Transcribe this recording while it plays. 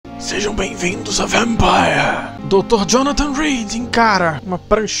Sejam bem-vindos a Vampyr. Dr. Jonathan Reed encara uma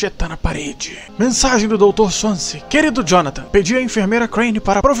prancheta na parede. Mensagem do Dr. Swansea. Querido Jonathan, pedi à enfermeira Crane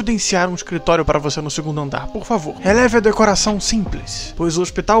para providenciar um escritório para você no segundo andar, por favor. Releve a decoração simples, pois o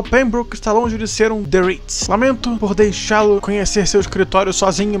hospital Pembroke está longe de ser um The Ritz. Lamento por deixá-lo conhecer seu escritório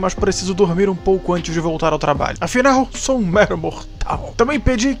sozinho, mas preciso dormir um pouco antes de voltar ao trabalho. Afinal, sou um mero mortal. Também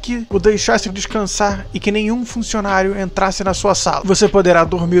pedi que o deixasse descansar e que nenhum funcionário entrasse na sua sala. Você poderá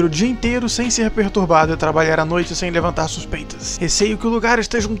dormir o dia inteiro sem ser perturbado e trabalhar à noite sem levantar suspeitas. Receio que o lugar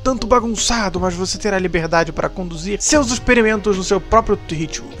esteja um tanto bagunçado, mas você terá liberdade para conduzir seus experimentos no seu próprio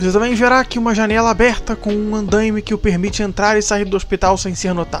ritmo. Você também verá aqui uma janela aberta com um andaime que o permite entrar e sair do hospital sem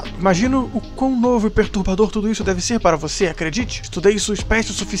ser notado. Imagino o quão novo e perturbador tudo isso deve ser para você, acredite. Estudei sua espécie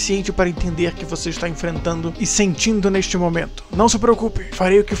o suficiente para entender que você está enfrentando e sentindo neste momento. Não se preocupe,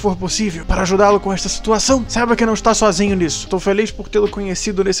 farei o que for possível para ajudá-lo com esta situação. Saiba que não está sozinho nisso. Estou feliz por tê-lo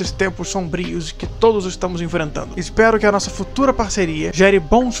conhecido nesses tempos sombrios que todos estamos enfrentando. Espero que a nossa futura parceria gere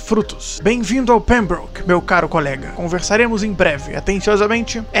bons frutos. Bem-vindo ao Pembroke, meu caro colega. Conversaremos em breve.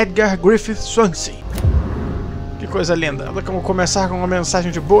 Atenciosamente, Edgar Griffith Swansea. Que coisa linda. Vamos começar com uma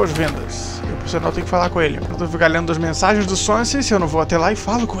mensagem de boas-vindas. Eu, por sinal, tenho que falar com ele. Eu tô ficar lendo as mensagens do Swansea se eu não vou até lá e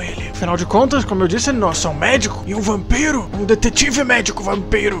falo com ele. Afinal de contas, como eu disse, ele não é só um médico e um vampiro. Um detetive médico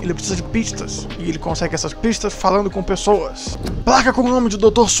vampiro. Ele precisa de pistas. E ele consegue essas pistas falando com pessoas. Placa com o nome de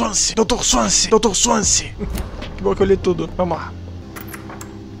Dr. Swansea. Dr. Swansea. Dr. Swansea. Que bom que eu li tudo. Vamos lá.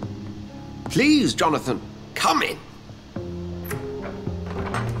 Please, Jonathan, come in.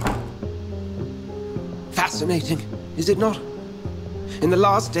 Fascinating, is it not? In the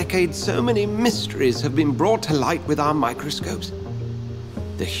last decade, so many mysteries have been brought to light with our microscopes.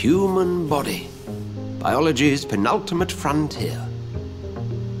 The human body, biology's penultimate frontier.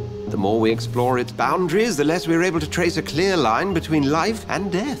 The more we explore its boundaries, the less we're able to trace a clear line between life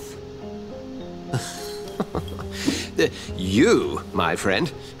and death. You, my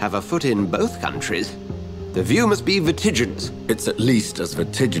friend, have a foot in both countries. The view must be vertiginous. It's at least as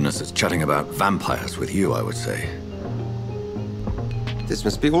vertiginous as chatting about vampires with you, I would say. This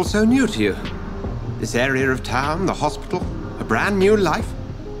must be all so new to you. This area of town, the hospital, a brand new life.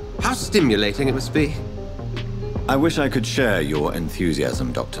 How stimulating it must be. I wish I could share your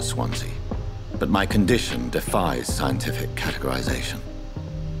enthusiasm, Dr. Swansea, but my condition defies scientific categorization.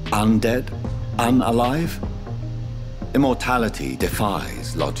 Undead? Unalive? Immortality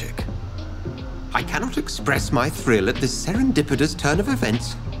defies logic. I cannot express my thrill at this serendipitous turn of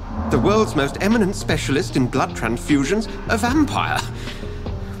events. The world's most eminent specialist in blood transfusions, a vampire.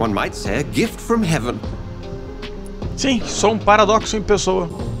 One might say a gift from heaven. Sim, sou paradoxo em pessoa.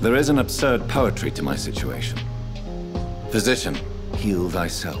 There is an absurd poetry to my situation. Physician, heal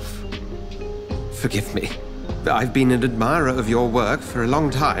thyself. Forgive me. I've been an admirer of your work for a long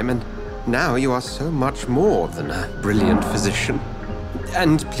time, and now you are so much more than a brilliant physician.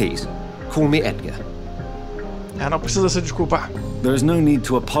 And please, call me Edgar. Não precisa se desculpar. There is no need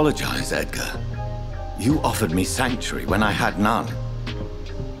to apologize, Edgar. You offered me sanctuary when I had none.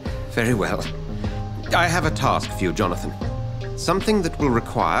 Very well. I have a task for you, Jonathan. Something that will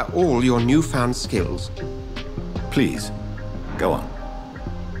require all your newfound skills. Please, go on.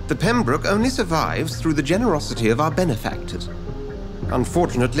 The Pembroke only survives through the generosity of our benefactors.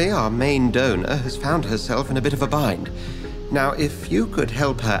 Unfortunately, our main donor has found herself in a bit of a bind. Now, if you could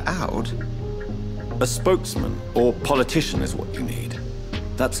help her out... A spokesman or politician is what you need.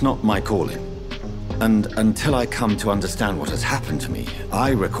 That's not my calling. And until I come to understand what has happened to me, I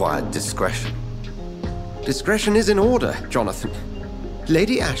require discretion. Discretion is in order, Jonathan.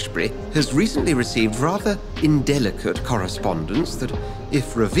 Lady Ashbury has recently received rather indelicate correspondence that,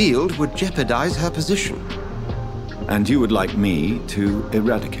 if revealed, would jeopardize her position. And you would like me to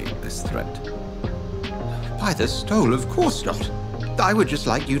eradicate this threat? By the stole, of course not. I would just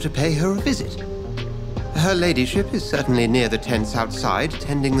like you to pay her a visit. Her ladyship is certainly near the tents outside,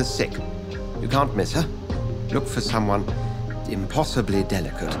 tending the sick. You can't miss her. Look for someone impossibly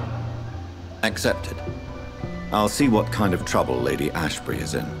delicate. Accepted. I'll see what kind of trouble Lady Ashbury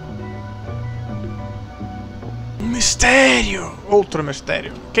is in. Mistério! Outro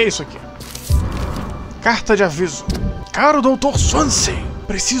mistério. Que é isso aqui? Carta de aviso. Caro Dr. Swansea,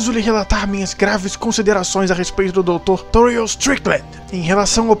 preciso lhe relatar minhas graves considerações a respeito do Dr. Toriel Strickland em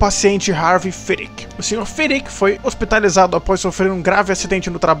relação ao paciente Harvey Fiddick. O Sr. Fiddick foi hospitalizado após sofrer um grave acidente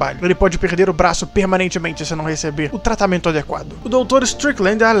no trabalho. Ele pode perder o braço permanentemente se não receber o tratamento adequado. O Dr.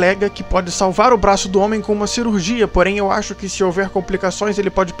 Strickland alega que pode salvar o braço do homem com uma cirurgia, porém eu acho que se houver complicações ele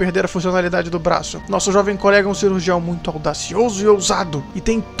pode perder a funcionalidade do braço. Nosso jovem colega é um cirurgião muito audacioso e ousado, e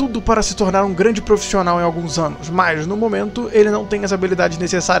tem tudo para se tornar um grande profissional em alguns anos, mas no momento ele não tem as habilidades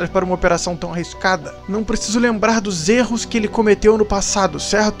necessárias para uma operação tão arriscada. Não preciso lembrar dos erros que ele cometeu no passado,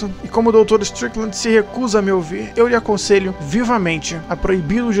 certo? E como o Dr. Strickland se recusa a me ouvir, eu lhe aconselho vivamente a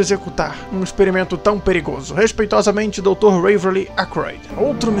proibi-lo de executar um experimento tão perigoso. Respeitosamente, Dr. Waverly Ackroyd.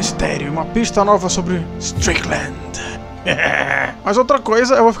 Outro mistério, uma pista nova sobre Strickland. Mas outra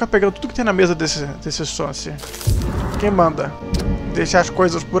coisa, eu vou ficar pegando tudo que tem na mesa desse Swansea. Quem manda? Deixar as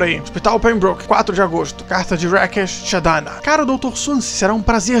coisas por aí. Hospital Pembroke, 4 de agosto. Carta de Rakesh Chadana. Cara, Dr. Swansea, será um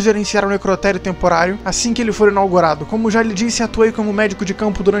prazer gerenciar o necrotério temporário assim que ele for inaugurado. Como já lhe disse, atuei como médico de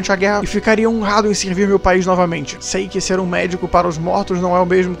campo durante a guerra e ficaria honrado em servir meu país novamente. Sei que ser um médico para os mortos não é o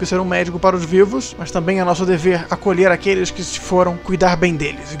mesmo que ser um médico para os vivos, mas também é nosso dever acolher aqueles que se foram, cuidar bem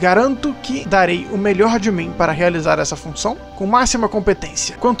deles. Garanto que darei o melhor de mim para realizar essa função com máxima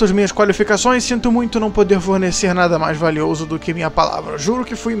competência. Quanto às minhas qualificações, sinto muito não poder fornecer nada mais valioso do que minha palavra. Juro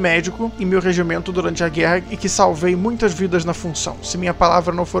que fui médico em meu regimento durante a guerra e que salvei muitas vidas na função. Se minha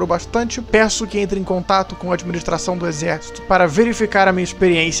palavra não for o bastante, peço que entre em contato com a administração do exército para verificar a minha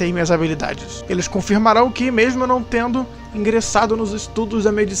experiência e minhas habilidades. Eles confirmarão que, mesmo não tendo ingressado nos estudos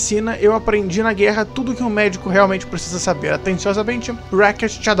da medicina, eu aprendi na guerra tudo que um médico realmente precisa saber. Atenciosamente,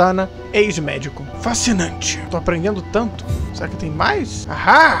 Rakesh Chadana, ex-médico. Fascinante. Tô aprendendo tanto. Será que tem mais?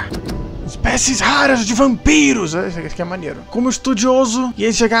 Ahá! Espécies raras de vampiros! Isso aqui é maneiro. Como estudioso e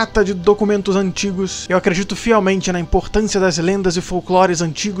exegata de documentos antigos, eu acredito fielmente na importância das lendas e folclores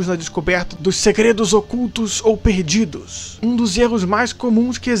antigos na descoberta dos segredos ocultos ou perdidos. Um dos erros mais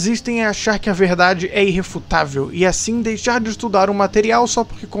comuns que existem é achar que a verdade é irrefutável e assim deixar de estudar um material só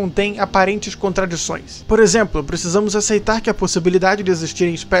porque contém aparentes contradições. Por exemplo, precisamos aceitar que a possibilidade de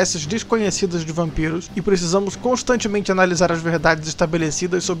existirem espécies desconhecidas de vampiros e precisamos constantemente analisar as verdades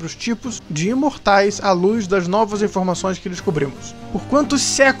estabelecidas sobre os tipos de imortais à luz das novas informações que descobrimos. Por quantos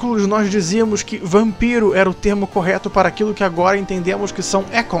séculos nós dizíamos que vampiro era o termo correto para aquilo que agora entendemos que são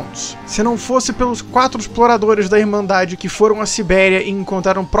Econs? Se não fosse pelos 4 exploradores da Irmandade que foram à Sibéria e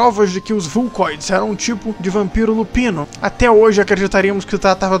encontraram provas de que os Vulcoids eram um tipo de vampiro lupino, até hoje acreditaríamos que se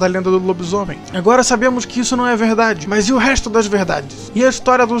tratava da lenda do lobisomem. Agora sabemos que isso não é verdade, mas e o resto das verdades? E a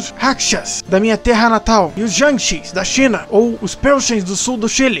história dos Rakshas, da minha terra natal, e os Jiangxis, da China, ou os Pelshens do sul do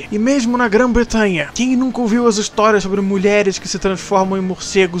Chile, e mesmo na Grã-Bretanha. Quem nunca ouviu as histórias sobre mulheres que se transformam em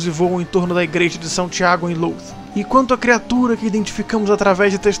morcegos e voam em torno da igreja de São Tiago em Louth? E quanto à criatura que identificamos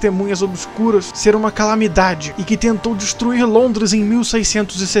através de testemunhas obscuras ser uma calamidade e que tentou destruir Londres em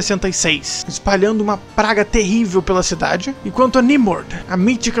 1666, espalhando uma praga terrível pela cidade? E quanto a Nimrod, a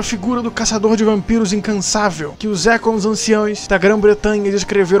mítica figura do caçador de vampiros incansável, que os Econs anciãos da Grã-Bretanha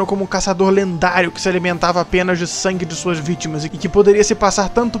descreveram como um caçador lendário que se alimentava apenas de sangue de suas vítimas e que poderia se passar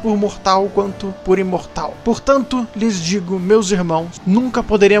tanto por mortal quanto por imortal. Portanto, lhes digo, meus irmãos, nunca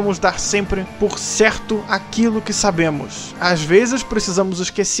poderemos dar sempre por certo aquilo que sabemos. Às vezes precisamos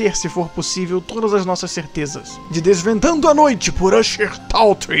esquecer, se for possível, todas as nossas certezas. De Desvendando a Noite, por Usher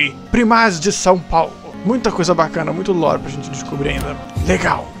Taltry, primaz de São Paulo. Muita coisa bacana, muito lore pra gente descobrir ainda.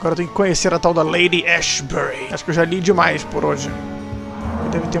 Legal. Agora eu tenho que conhecer a tal da Lady Ashbury. Acho que eu já li demais por hoje.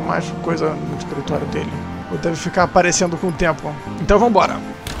 Deve ter mais coisa no escritório dele. Ou deve ficar aparecendo com o tempo. Então vambora.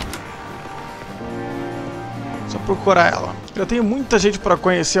 Só procurar ela. Eu tenho muita gente pra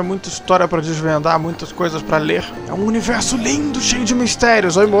conhecer, muita história pra desvendar, muitas coisas pra ler. É um universo lindo, cheio de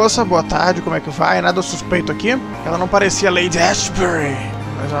mistérios. Oi moça, boa tarde, como é que vai? Nada suspeito aqui. Ela não parecia Lady Ashbury,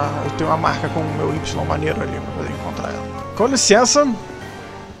 mas eu tenho uma marca com o meu Y maneiro ali pra poder encontrar ela. Com licença.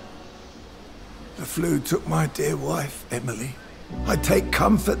 The flu took my dear wife, Emily. I take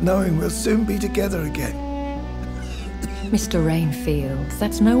comfort knowing we'll soon be together again. Mr. Rainfield,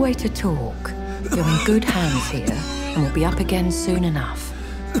 that's no way to talk. You're in good hands here, and we'll be up again soon enough.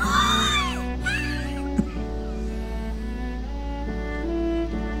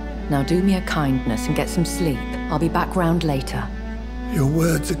 Now do me a kindness and get some sleep. I'll be back round later. Your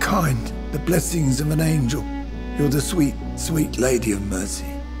words are kind, the blessings of an angel. You're the sweet, sweet Lady of Mercy.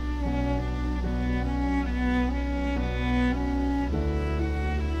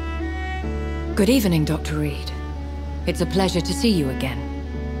 Good evening, Dr. Reed. It's a pleasure to see you again.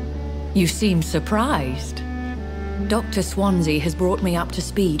 You seem surprised. Dr. Swansea has brought me up to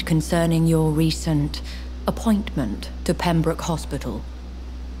speed concerning your recent appointment to Pembroke Hospital.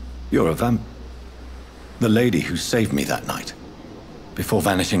 You're a the lady who saved me that night, before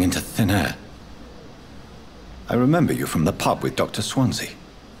vanishing into thin air. I remember you from the pub with Dr. Swansea.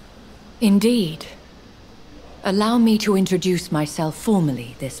 Indeed. Allow me to introduce myself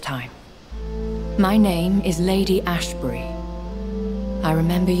formally this time. My name is Lady Ashbury. I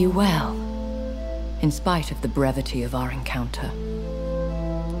remember you well, in spite of the brevity of our encounter.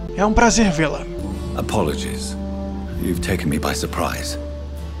 É um prazer vê-la. Apologies. You've taken me by surprise.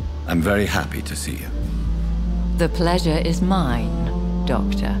 I'm very happy to see you. The pleasure is mine,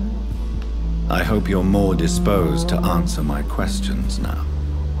 Doctor. I hope you're more disposed to answer my questions now.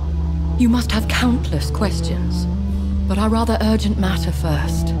 You must have countless questions, but our rather urgent matter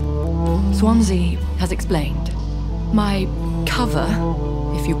first. Swansea has explained. My cover,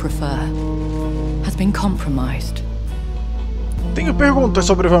 if you prefer, has been compromised. Tenho perguntas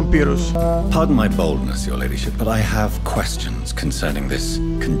sobre vampiros. Pardon my boldness, Your Ladyship, but I have questions concerning this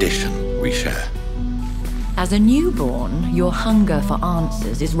condition we share. As a newborn, your hunger for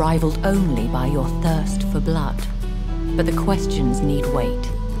answers is rivaled only by your thirst for blood. But the questions need wait.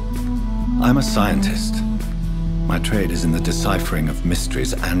 I'm a scientist. My trade is in the deciphering of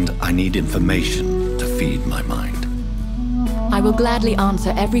mysteries, and I need information to feed my mind. I will gladly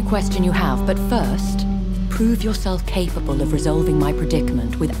answer every question you have, but first, prove yourself capable of resolving my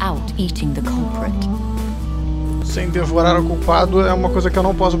predicament without eating the culprit. Sem devorar o culpado é uma coisa que eu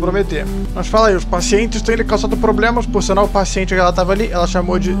não posso prometer. Mas fala aí, os pacientes têm lhe causado problemas, por sinal o paciente que ela estava ali, ela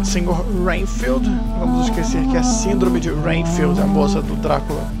chamou de Sr. Rainfield. Vamos esquecer que é síndrome de Rainfield, a moça do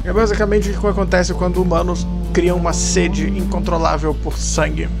Drácula. É basicamente o que acontece quando humanos criam uma sede incontrolável por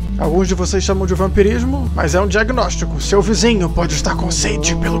sangue. Alguns de vocês chamam de vampirismo, mas é um diagnóstico. Seu vizinho pode estar com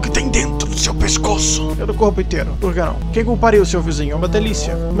sede pelo que tem dentro do seu pescoço. É do corpo inteiro, por que não? Quem culparia o seu vizinho? É uma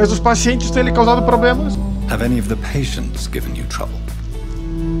delícia. Mas os pacientes têm lhe causado problemas? Have any of the patients given you trouble?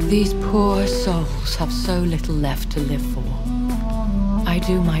 These poor souls have so little left to live for. I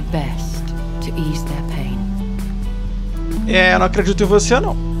do my best to ease their pain. Eu não acredito em você,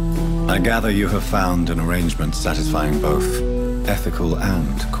 não. I gather you have found an arrangement satisfying both ethical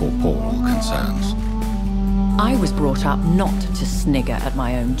and corporal concerns. I was brought up not to snigger at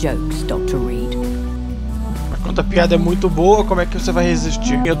my own jokes, Dr. Reed. Mas quando a piada é muito boa, como é que você vai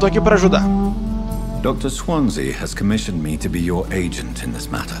resistir? Eu tô aqui para ajudar. Dr. Swansea has commissioned me to be your agent in this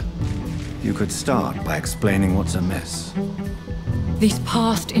matter. You could start by explaining what's amiss. These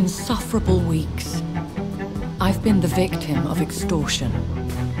past insufferable weeks, I've been the victim of extortion.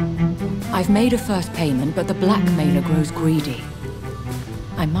 I've made a first payment, but the blackmailer grows greedy.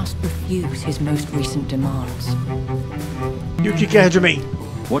 I must refuse his most recent demands. E o que quer de mim?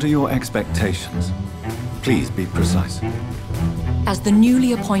 What are your expectations? Please be precise. As the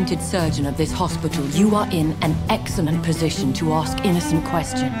newly appointed surgeon of this hospital, you are in an excellent position to ask innocent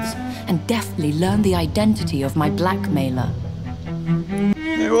questions and deftly learn the identity of my blackmailer.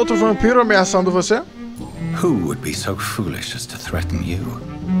 É outro vampiro ameaçando você? Who would be so foolish as to threaten you?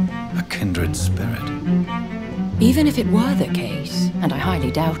 A kindred spirit. Even if it were the case, and I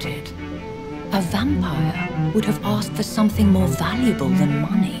highly doubt it, a vampire would have asked for something more valuable than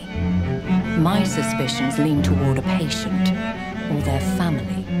money. My suspicions lean toward a patient or their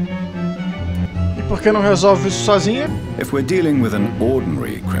family. E por que não resolve isso sozinha? If we're dealing with an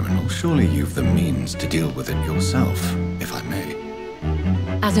ordinary criminal, surely you've the means to deal with it yourself, if I may.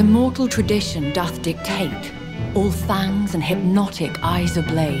 As immortal tradition doth dictate, all fangs and hypnotic eyes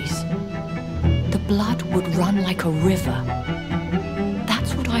ablaze, the blood would run like a river.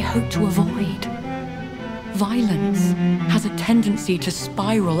 That's what I hope to avoid. Violence has a tendency to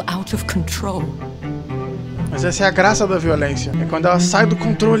spiral out of control. Mas essa é a graça da violência. É quando ela sai do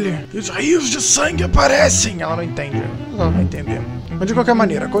controle e os rios de sangue aparecem. Ela não entende. Ela não vai entender. Mas de qualquer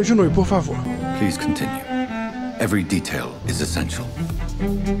maneira, continue, por favor. Please continue. Every detail is essential.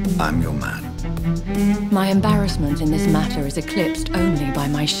 I'm your man. My embarrassment in this matter is eclipsed only by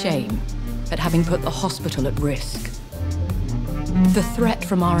my shame at having put the hospital at risk. The threat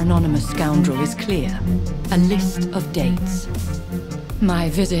from our anonymous scoundrel is clear. A list of dates. My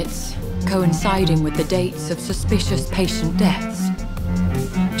visits coinciding with the dates of suspicious patient deaths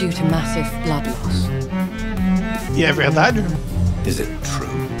due to massive blood loss. E é verdade? Is it true?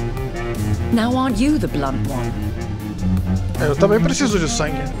 Now aren't you the blunt one? Eu também preciso de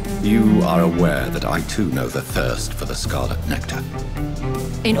sangue. You are aware that I too know the thirst for the scarlet nectar.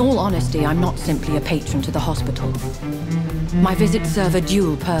 In all honesty, I'm not simply a patron to the hospital. My visits serve a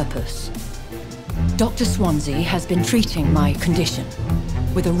dual purpose. Dr. Swansea has been treating my condition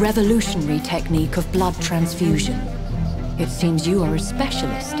with a revolutionary technique of blood transfusion. It seems you are a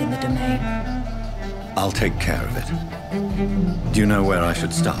specialist in the domain. I'll take care of it. Do you know where I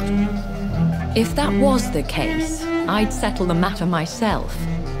should start? If that was the case, I'd settle the matter myself.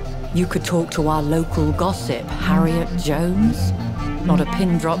 You could talk to our local gossip, Harriet Jones. Not a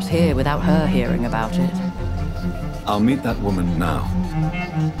pin drops here without her hearing about it. I'll meet that woman now.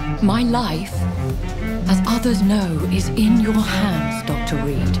 My life, as others know, is in your hands, Dr.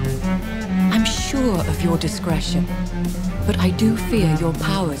 Reed. I'm sure of your discretion, but I do fear your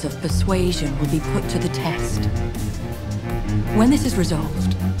powers of persuasion will be put to the test. When this is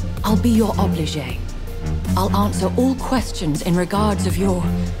resolved, I'll I'll be your obligé. I'll answer all questions in regards of your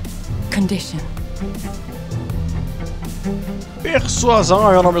condition. Persuasão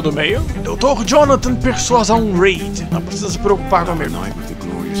é o nome do meio. Dr. Jonathan Persuasão Reid. Não precisa se preocupar comigo.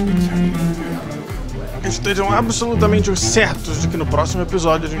 Estejam absolutamente certos de que no próximo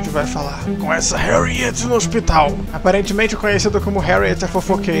episódio a gente vai falar com essa Harriet no hospital. Aparentemente conhecida como Harriet a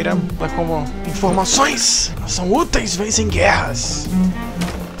fofoqueira, como informações são úteis, vencem guerras.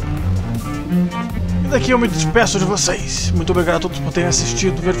 E daqui eu me despeço de vocês. Muito obrigado a todos por terem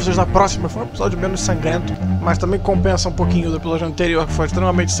assistido. Vejo vocês na próxima. Foi um episódio menos sangrento, mas também compensa um pouquinho do episódio anterior, que foi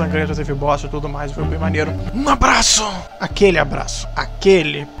extremamente sangrento, teve bosta e tudo mais, foi bem maneiro. Um abraço! Aquele abraço.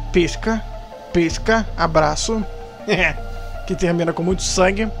 Aquele pisca. Pisca, abraço, que termina com muito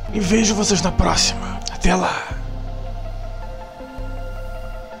sangue, e vejo vocês na próxima. Até lá!